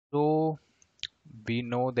So we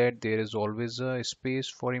know that there is always a space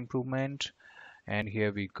for improvement, and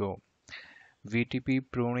here we go. VTP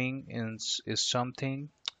pruning is something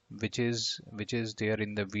which is there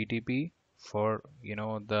in the VTP for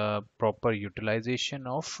the proper utilization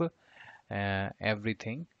of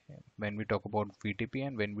everything when we talk about VTP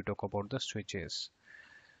and when we talk about the switches.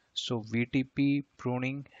 So VTP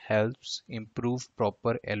pruning helps improve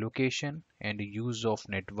proper allocation and use of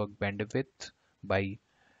network bandwidth by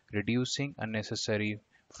reducing unnecessary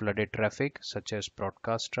flooded traffic such as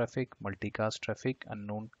broadcast traffic, multicast traffic,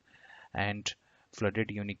 unknown and flooded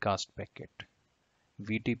unicast packet.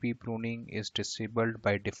 VTP pruning is disabled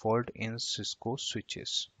by default in Cisco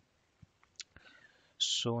switches.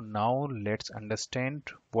 So now let's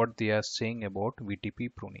understand what they are saying about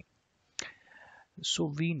VTP pruning.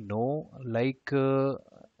 So we know in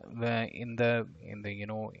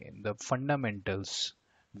the fundamentals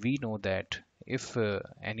we know that if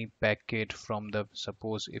any packet from the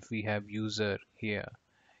suppose if we have user here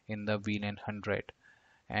in the VLAN 100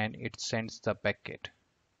 and it sends the packet,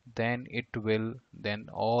 then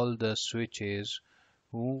all the switches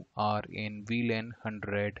who are in VLAN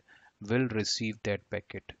 100 will receive that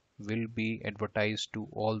packet, will be advertised to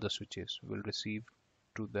all the switches, will receive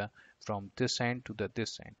to the from this end to the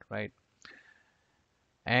this end, right?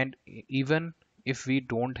 And even if we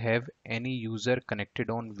don't have any user connected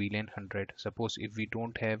on VLAN 100, suppose if we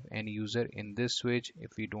don't have any user in this switch,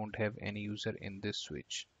 if we don't have any user in this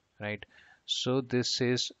switch, right? So this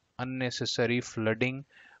is unnecessary flooding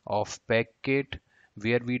of packet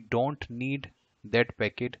where we don't need that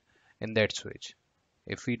packet in that switch.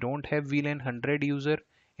 If we don't have VLAN 100 user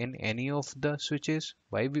in any of the switches,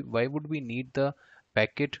 why would we need the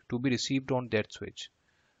packet to be received on that switch?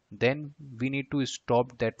 Then we need to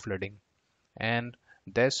stop that flooding, and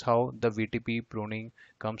that's how the VTP pruning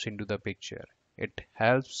comes into the picture. It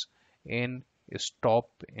helps in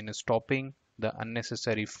stopping the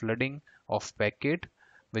unnecessary flooding of packet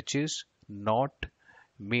which is not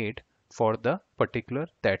made for the particular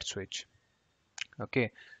that switch.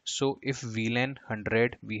 Okay, so if VLAN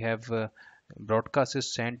 100 we have broadcast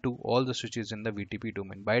is sent to all the switches in the VTP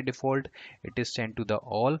domain. By default, it is sent to the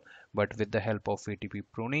all, but with the help of VTP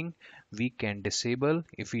pruning, we can disable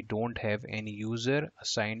if we don't have any user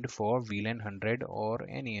assigned for VLAN 100 or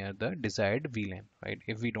any other desired VLAN, right?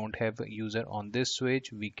 If we don't have a user on this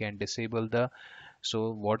switch, we can disable the.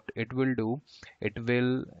 So what it will do, it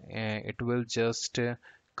will just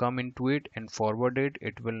come into it and forward it.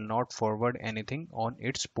 It will not forward anything on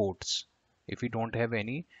its ports if we don't have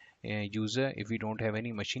any user, if we don't have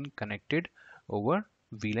any machine connected over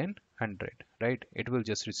VLAN 100, right? It will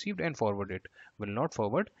just receive and forward it, will not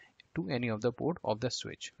forward to any of the port of the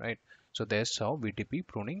switch, right? So that's how VTP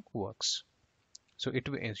pruning works. So it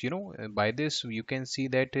is, by this you can see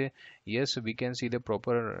that yes, we can see the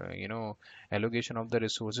proper allocation of the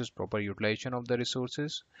resources, proper utilization of the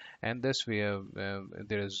resources, and thus we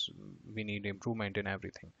need improvement in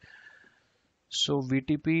everything. So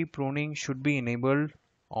VTP pruning should be enabled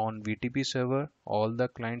on VTP server. All the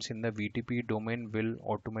clients in the VTP domain will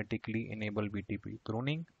automatically enable VTP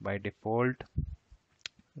pruning by default.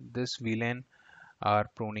 This VLAN are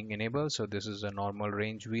pruning enabled. So this is a normal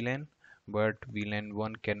range VLAN, but VLAN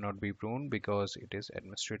 1 cannot be pruned because it is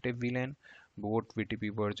administrative VLAN. Both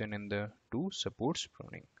VTP version in the 2 supports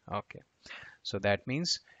pruning. Okay, so that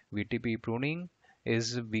means VTP pruning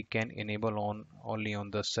is we can enable on only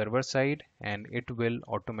on the server side, and it will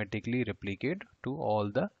automatically replicate to all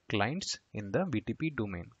the clients in the VTP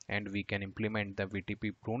domain, and we can implement the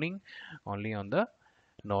VTP pruning only on the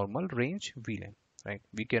normal range VLAN, right?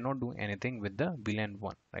 We cannot do anything with the VLAN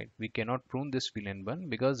 1, right? We cannot prune this VLAN 1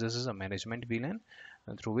 because this is a management VLAN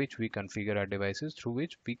through which we configure our devices, through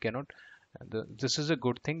which we cannot this is a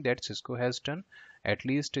good thing that Cisco has done. At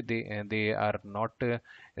least they are not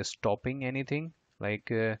stopping anything.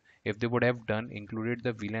 Like if they would have done included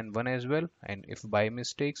the VLAN 1 as well, and if by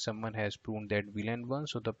mistake someone has pruned that VLAN 1,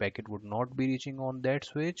 so the packet would not be reaching on that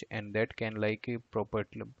switch, and that can like a proper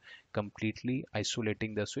completely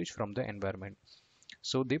isolating the switch from the environment.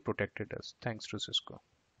 So they protected us thanks to Cisco,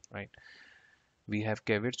 right? We have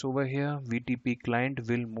caveats over here. VTP client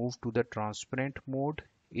will move to the transparent mode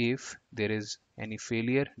if there is any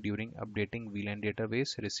failure during updating VLAN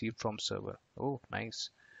database received from server. Oh,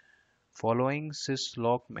 nice. Following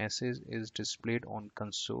syslog message is displayed on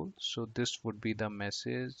console. So this would be the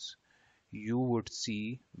message you would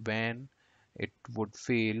see when it would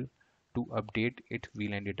fail to update its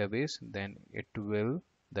VLAN database. Then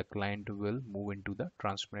the client will move into the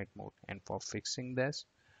transparent mode. And for fixing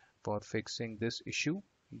this issue,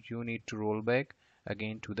 you need to roll back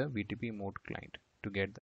again to the VTP mode client to get